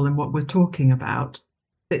fundamental in what we're talking about.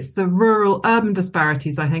 It's the rural-urban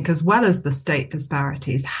disparities, I think, as well as the state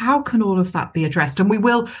disparities. How can all of that be addressed? And we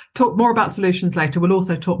will talk more about solutions later. We'll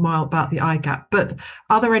also talk more about the IGAP. But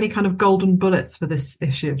are there any kind of golden bullets for this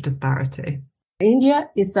issue of disparity? India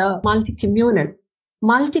is a multi-communal,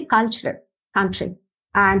 multicultural country.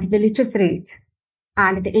 And the literacy rate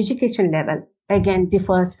and the education level, again,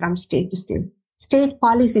 differs from state to state. State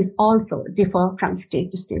policies also differ from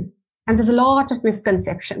state to state. And there's a lot of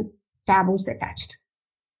misconceptions, taboos attached.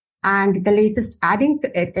 And the latest adding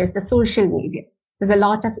to it is the social media. There's a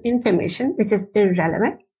lot of information which is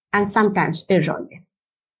irrelevant and sometimes erroneous.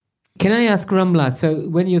 Can I ask Ramla, so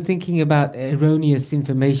when you're thinking about erroneous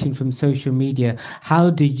information from social media, how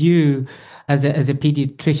do you, as a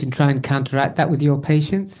pediatrician, try and counteract that with your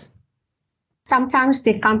patients? Sometimes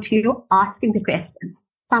they come to you asking the questions.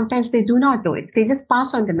 Sometimes they do not do it. They just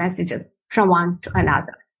pass on the messages from one to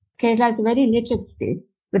another. Kerala is a very literate state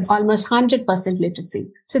with almost 100% literacy.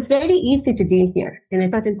 So it's very easy to deal here. In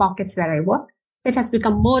certain pockets where I work, it has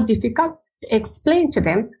become more difficult to explain to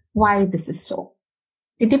them why this is so.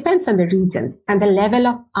 It depends on the regions and the level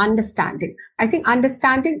of understanding. I think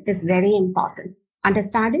understanding is very important.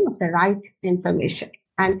 Understanding of the right information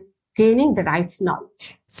and gaining the right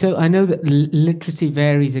knowledge. So I know that literacy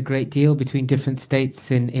varies a great deal between different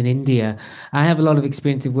states in India. I have a lot of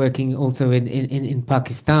experience of working also in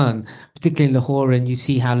Pakistan, particularly in Lahore, and you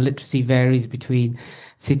see how literacy varies between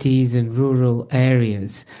cities and rural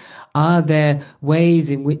areas. Are there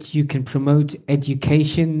ways in which you can promote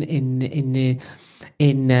education in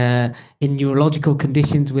neurological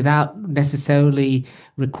conditions without necessarily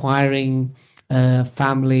requiring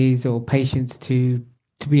families or patients to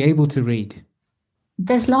be able to read?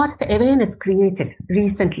 There's a lot of awareness created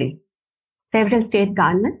recently. Several state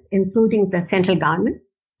governments, including the central government,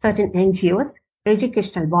 certain NGOs,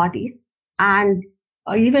 educational bodies, and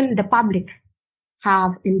even the public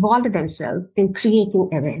have involved themselves in creating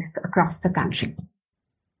awareness across the country.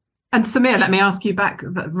 And Samir, let me ask you back,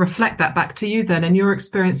 reflect that back to you then. In your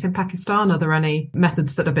experience in Pakistan, are there any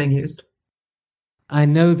methods that are being used? I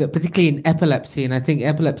know that particularly in epilepsy, and I think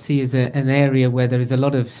epilepsy is an area where there is a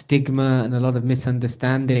lot of stigma and a lot of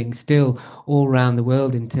misunderstanding still all around the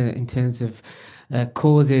world in terms of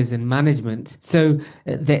causes and management. So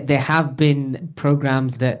there have been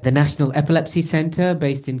programs that the National Epilepsy Center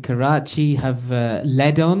based in Karachi have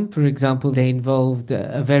led on. For example, they involved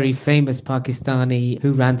a very famous Pakistani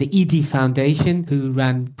who ran the ED Foundation, who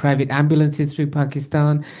ran private ambulances through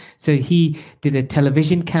Pakistan. So he did a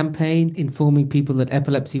television campaign informing people that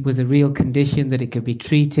epilepsy was a real condition, that it could be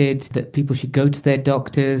treated, that people should go to their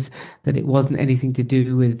doctors, that it wasn't anything to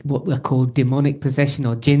do with what were called demonic possession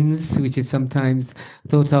or jinns, which is sometimes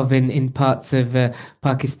thought of in parts of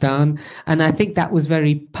Pakistan. And I think that was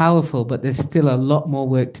very powerful, but there's still a lot more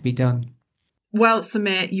work to be done. Well,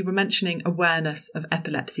 Samir, you were mentioning awareness of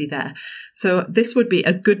epilepsy there. So this would be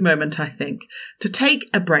a good moment, I think, to take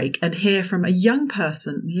a break and hear from a young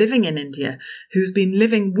person living in India who's been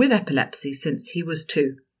living with epilepsy since he was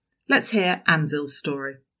 2. Let's hear Anzil's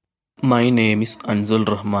story. My name is Anzul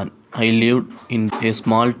Rahman. I lived in a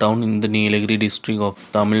small town in the Nilagiri district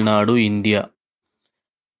of Tamil Nadu, India.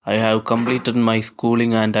 I have completed my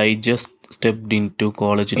schooling and I just stepped into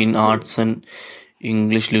college in arts and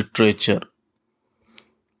English literature.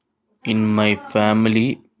 In my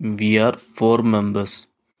family, we are 4 members: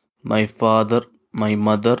 my father, my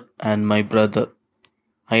mother, and my brother.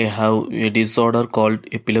 I have a disorder called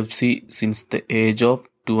epilepsy since the age of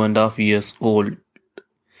 2.5 years old.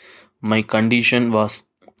 My condition was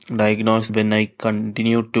diagnosed when I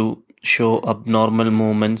continued to show abnormal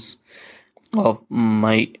movements of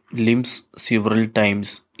my limbs several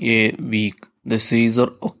times a week. The seizure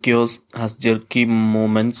occurs as jerky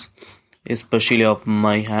movements, especially of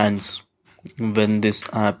my hands. When this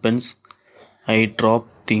happens, I drop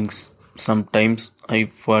things. Sometimes I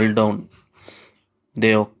fall down.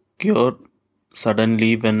 They occur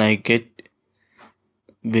suddenly when I get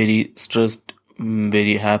very stressed,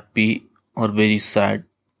 very happy, or very sad.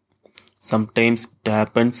 Sometimes it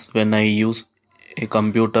happens when I use a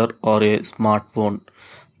computer or a smartphone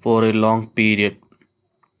for a long period.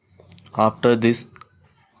 After this,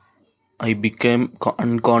 I became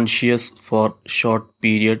unconscious for short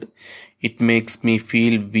period. It makes me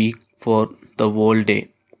feel weak for the whole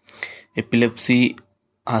day. Epilepsy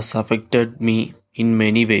has affected me in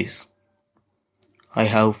many ways. I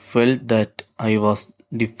have felt that I was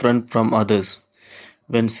different from others.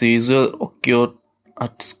 When seizure occurred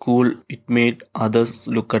at school, it made others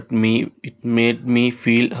look at me. It made me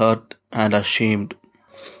feel hurt and ashamed.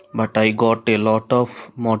 But I got a lot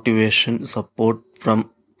of motivation support from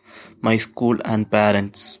my school and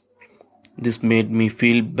parents. This made me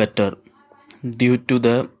feel better. Due to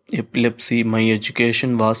the epilepsy, my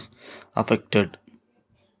education was affected.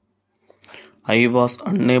 I was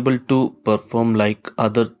unable to perform like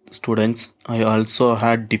other students. I also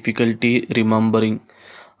had difficulty remembering.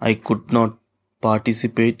 I could not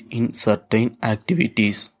participate in certain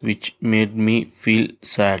activities, which made me feel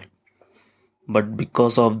sad. But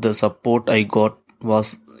because of the support I got,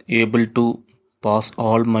 was able to pass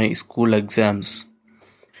all my school exams.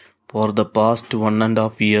 For the past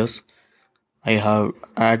 1.5 years, I have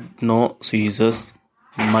had no seizures.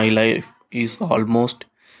 My life is almost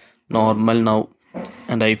normal now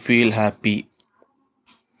and I feel happy.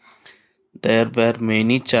 There were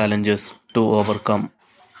many challenges to overcome.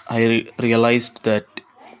 I realized that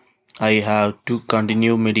I have to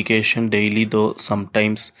continue medication daily, though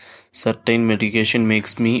sometimes certain medication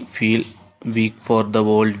makes me feel weak for the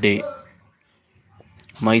whole day.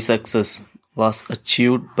 My success was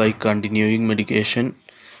achieved by continuing medication.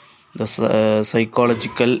 The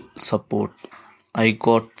psychological support I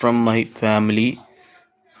got from my family,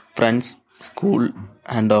 friends, school,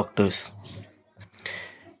 and doctors.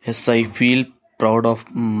 Yes, I feel proud of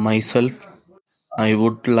myself. I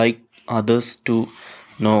would like others to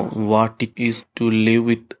know what it is to live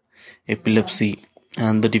with epilepsy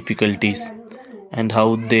and the difficulties and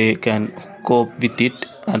how they can cope with it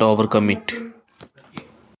and overcome it.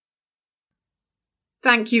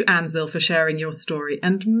 Thank you, Anzil, for sharing your story,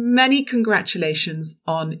 and many congratulations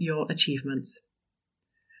on your achievements.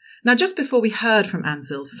 Now, just before we heard from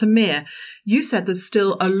Anzil, Samir, you said there's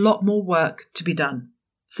still a lot more work to be done.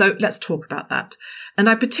 So let's talk about that. And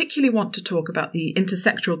I particularly want to talk about the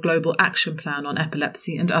Intersectoral Global Action Plan on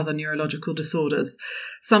Epilepsy and Other Neurological Disorders,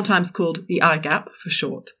 sometimes called the IGAP for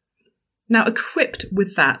short. Now, equipped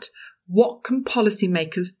with that, what can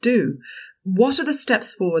policymakers do? What are the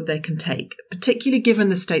steps forward they can take, particularly given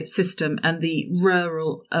the state system and the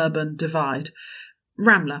rural-urban divide?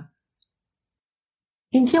 Ramla.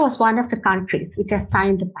 India was one of the countries which has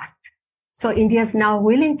signed the pact. So India is now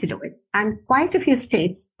willing to do it. And quite a few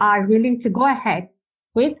states are willing to go ahead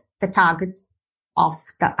with the targets of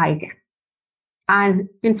the IGAP. And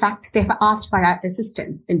in fact, they have asked for our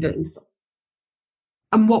assistance in doing so.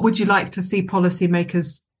 And what would you like to see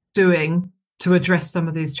policymakers doing to address some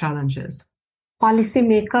of these challenges?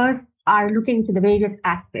 Policymakers are looking into the various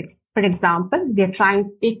aspects. For example, they're trying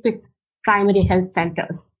to equip primary health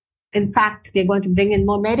centers. In fact, they're going to bring in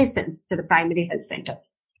more medicines to the primary health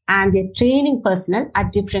centers. And they're training personnel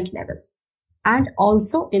at different levels. And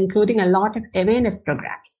also including a lot of awareness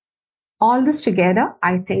programs. All this together,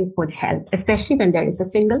 I think, would help, especially when there is a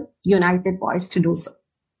single united voice to do so.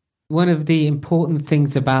 One of the important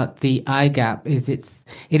things about the IGAP is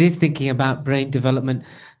it is thinking about brain development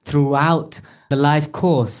throughout the life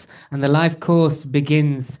course, and the life course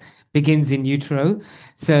begins in utero.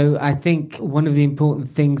 So I think one of the important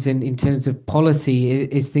things in terms of policy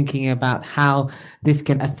is thinking about how this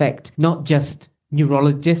can affect not just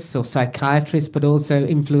neurologists or psychiatrists, but also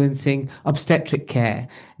influencing obstetric care,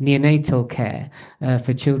 neonatal care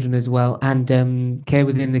for children as well, and care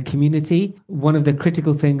within the community. One of the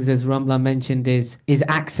critical things, as Ramla mentioned, is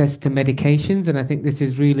access to medications. And I think this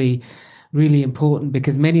is really, really important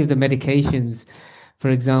because many of the medications, for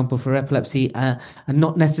example, for epilepsy are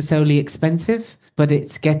not necessarily expensive, but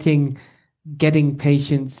it's getting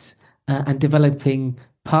patients and developing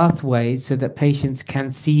pathways so that patients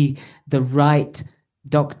can see the right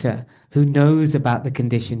doctor who knows about the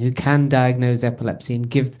condition, who can diagnose epilepsy and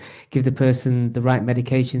give the person the right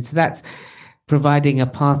medication. So that's providing a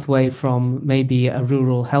pathway from maybe a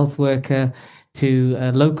rural health worker to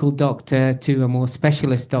a local doctor, to a more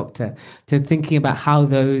specialist doctor, to thinking about how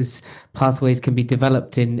those pathways can be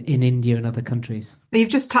developed in India and other countries. You've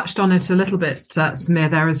just touched on it a little bit, Samir,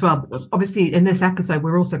 there as well. Obviously, in this episode,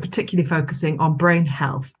 we're also particularly focusing on brain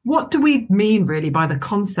health. What do we mean really by the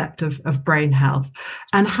concept of brain health?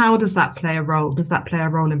 And how does that play a role? Does that play a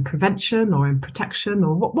role in prevention or in protection?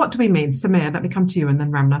 Or what do we mean? Samir, let me come to you and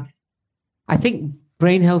then Ramla. I think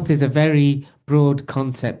brain health is a very broad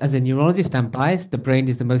concept. As a neurologist, I'm biased. The brain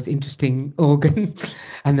is the most interesting organ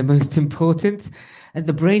and the most important. And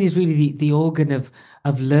the brain is really the organ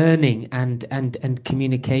of learning and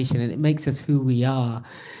communication, and it makes us who we are.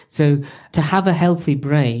 So to have a healthy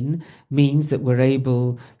brain means that we're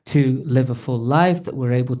able to live a full life, that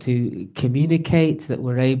we're able to communicate, that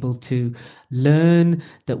we're able to learn,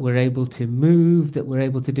 that we're able to move, that we're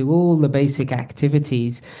able to do all the basic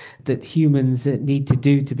activities that humans need to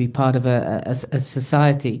do to be part of a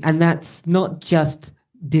society. And that's not just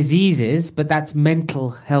diseases, but that's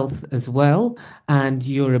mental health as well, and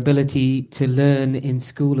your ability to learn in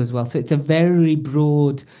school as well. So it's a very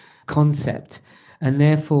broad concept. And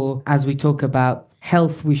therefore, as we talk about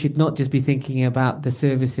health, we should not just be thinking about the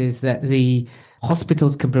services that the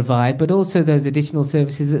hospitals can provide, but also those additional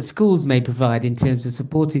services that schools may provide in terms of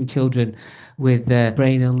supporting children with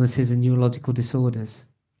brain illnesses and neurological disorders.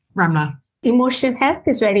 Ramla. Emotional health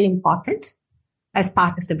is very important as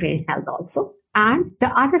part of the brain health also. And the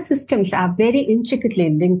other systems are very intricately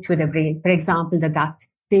linked to the brain. For example, the gut,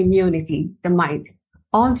 the immunity, the mind,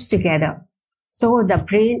 all together. So the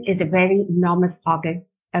brain is a very enormous organ,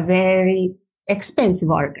 a very expensive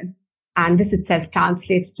organ. And this itself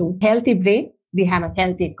translates to healthy brain. We have a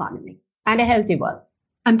healthy economy and a healthy world.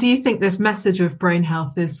 And do you think this message of brain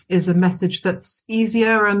health is a message that's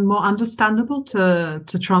easier and more understandable to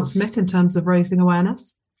transmit in terms of raising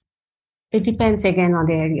awareness? It depends again on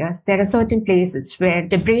the areas. There are certain places where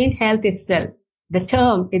the brain health itself, the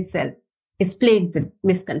term itself, is plagued with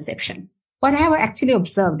misconceptions. What I have actually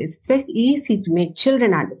observed is it's very easy to make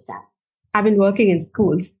children understand. I've been working in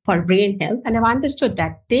schools for brain health, and I've understood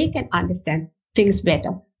that they can understand things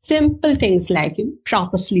better. Simple things like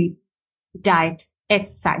proper sleep, diet,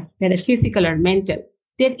 exercise, whether physical or mental.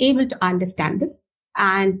 They're able to understand this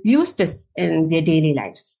and use this in their daily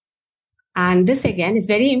lives. And this again is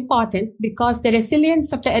very important because the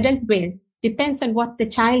resilience of the adult brain depends on what the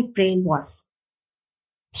child brain was.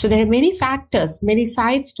 So there are many factors, many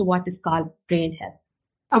sides to what is called brain health.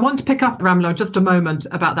 I want to pick up, Ramla, just a moment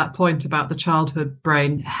about that point about the childhood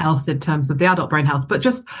brain health in terms of the adult brain health. But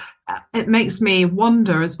just it makes me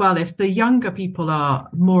wonder as well, if the younger people are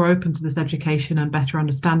more open to this education and better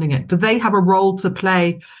understanding it, do they have a role to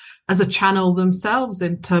play as a channel themselves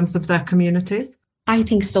in terms of their communities? I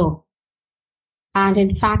think so. And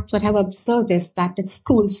in fact, what I've observed is that the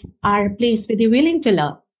schools are a place where they're willing to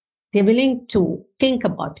learn. They're willing to think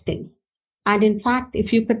about things. And in fact,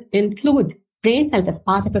 if you could include brain health as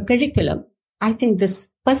part of a curriculum, I think this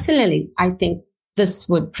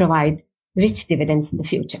would provide rich dividends in the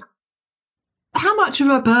future. How much of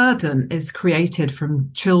a burden is created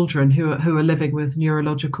from children who are living with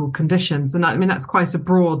neurological conditions? And I mean, that's quite a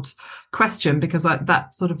broad question because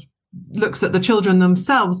that sort of looks at the children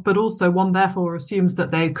themselves, but also one therefore assumes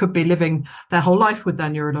that they could be living their whole life with their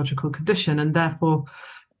neurological condition, and therefore,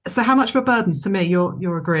 so how much of a burden? Samir,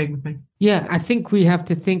 you're agreeing with me? Yeah, I think we have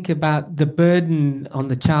to think about the burden on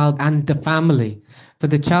the child and the family. For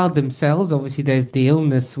the child themselves, obviously there's the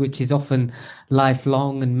illness, which is often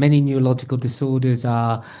lifelong, and many neurological disorders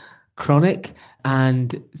are chronic.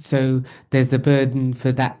 And so there's the burden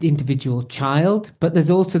for that individual child, but there's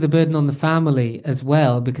also the burden on the family as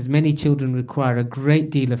well, because many children require a great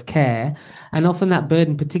deal of care. And often that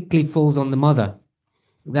burden particularly falls on the mother.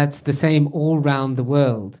 That's the same all around the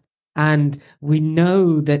world. And we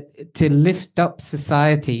know that to lift up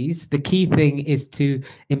societies, the key thing is to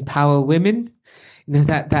empower women. You know,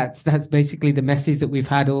 that's basically the message that we've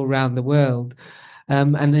had all around the world.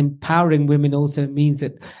 And empowering women also means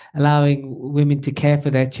that allowing women to care for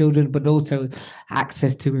their children, but also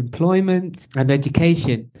access to employment and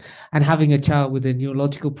education. And having a child with a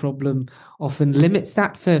neurological problem often limits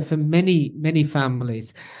that for many, many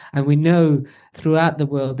families. And we know throughout the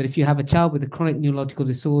world that if you have a child with a chronic neurological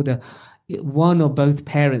disorder, one or both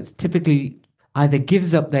parents typically either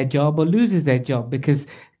gives up their job or loses their job because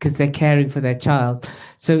they're caring for their child.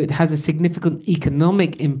 So it has a significant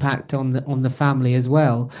economic impact on the family as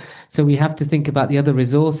well. So we have to think about the other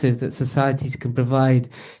resources that societies can provide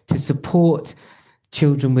to support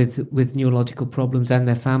children with neurological problems and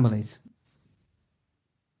their families.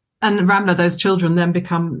 And Ramla, those children then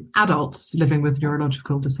become adults living with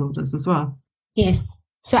neurological disorders as well. Yes.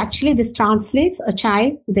 So actually this translates a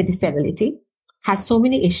child with a disability has so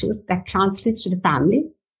many issues that translates to the family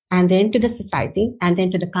and then to the society and then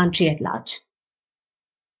to the country at large.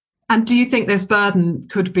 And do you think this burden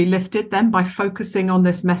could be lifted then by focusing on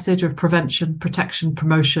this message of prevention, protection,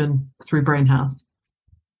 promotion through brain health?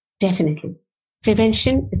 Definitely.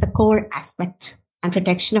 Prevention is a core aspect, and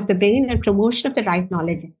protection of the brain and promotion of the right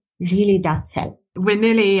knowledge really does help. We're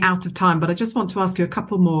nearly out of time, but I just want to ask you a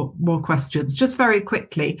couple more questions, just very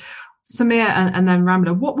quickly. Samir and then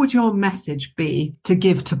Ramla, what would your message be to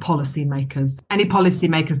give to policymakers? Any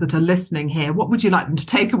policymakers that are listening here, what would you like them to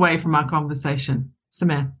take away from our conversation?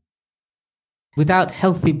 Samir? Without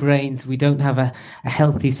healthy brains, we don't have a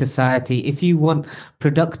healthy society. If you want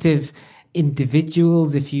productive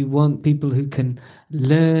individuals, if you want people who can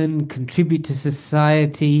learn, contribute to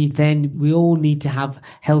society, then we all need to have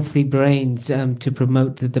healthy brains to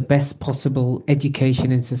promote the best possible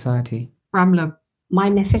education in society. Ramla? My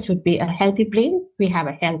message would be a healthy brain, we have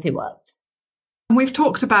a healthy world. And we've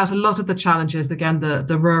talked about a lot of the challenges, again,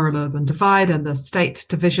 the rural-urban divide and the state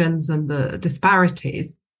divisions and the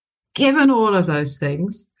disparities. Given all of those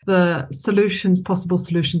things, the possible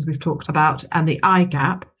solutions we've talked about and the eye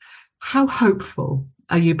gap, how hopeful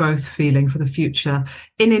are you both feeling for the future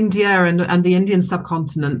in India and the Indian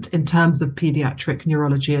subcontinent in terms of pediatric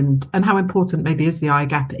neurology and how important maybe is the eye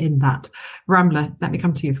gap in that? Ramla, let me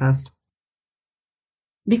come to you first.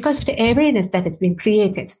 Because of the awareness that has been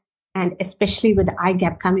created, and especially with the eye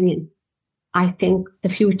gap coming in, I think the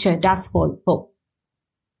future does hold hope.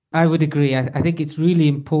 I would agree. I think it's really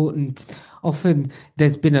important. Often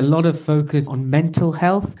there's been a lot of focus on mental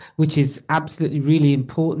health, which is absolutely really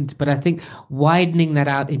important. But I think widening that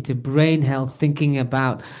out into brain health, thinking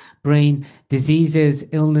about brain diseases,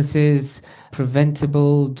 illnesses,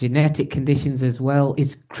 preventable genetic conditions as well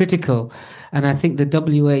is critical. And I think the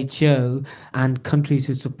WHO and countries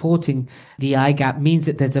who are supporting the eye gap means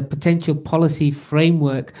that there's a potential policy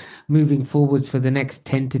framework moving forwards for the next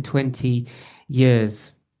 10 to 20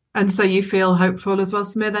 years. And so you feel hopeful as well,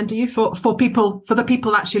 Samir, then do you, for the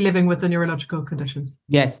people actually living with the neurological conditions?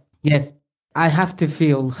 Yes. I have to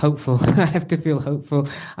feel hopeful.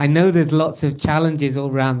 I know there's lots of challenges all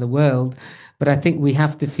around the world, but I think we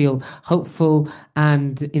have to feel hopeful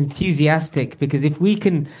and enthusiastic, because if we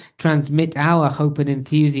can transmit our hope and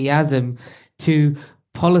enthusiasm to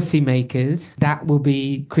policymakers, that will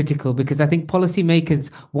be critical, because I think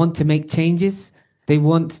policymakers want to make changes. They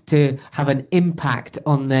want to have an impact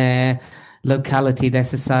on their locality, their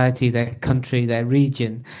society, their country, their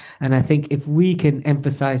region. And I think if we can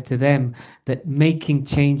emphasize to them that making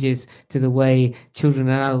changes to the way children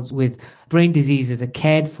and adults with brain diseases are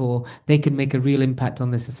cared for, they can make a real impact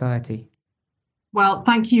on the society. Well,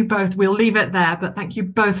 thank you both. We'll leave it there, but thank you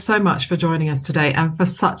both so much for joining us today and for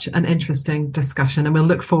such an interesting discussion. And we'll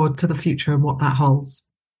look forward to the future and what that holds.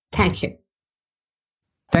 Thank you.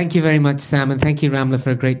 Thank you very much, Sam, and thank you, Ramla, for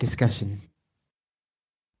a great discussion.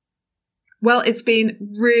 Well, it's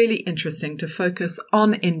been really interesting to focus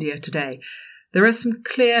on India today. There are some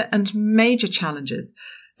clear and major challenges,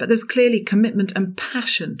 but there's clearly commitment and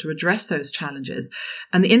passion to address those challenges,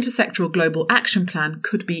 and the Intersectoral Global Action Plan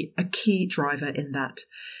could be a key driver in that.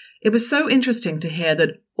 It was so interesting to hear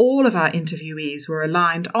that all of our interviewees were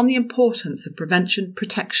aligned on the importance of prevention,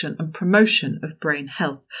 protection and promotion of brain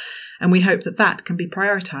health, and we hope that that can be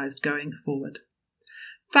prioritised going forward.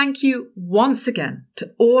 Thank you once again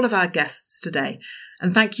to all of our guests today,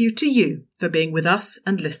 and thank you to you for being with us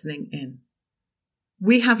and listening in.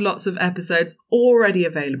 We have lots of episodes already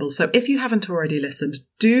available, so if you haven't already listened,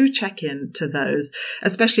 do check in to those,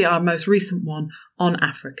 especially our most recent one on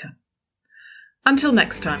Africa. Until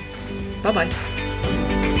next time, bye-bye.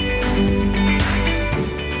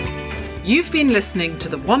 You've been listening to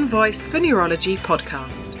the One Voice for Neurology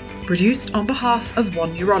podcast, produced on behalf of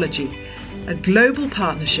One Neurology, a global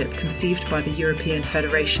partnership conceived by the European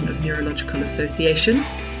Federation of Neurological Associations,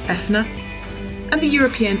 EFNA, and the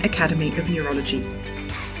European Academy of Neurology,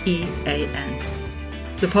 EAN.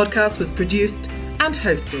 The podcast was produced and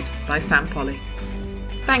hosted by Sam Polly.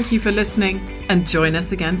 Thank you for listening, and join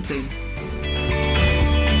us again soon.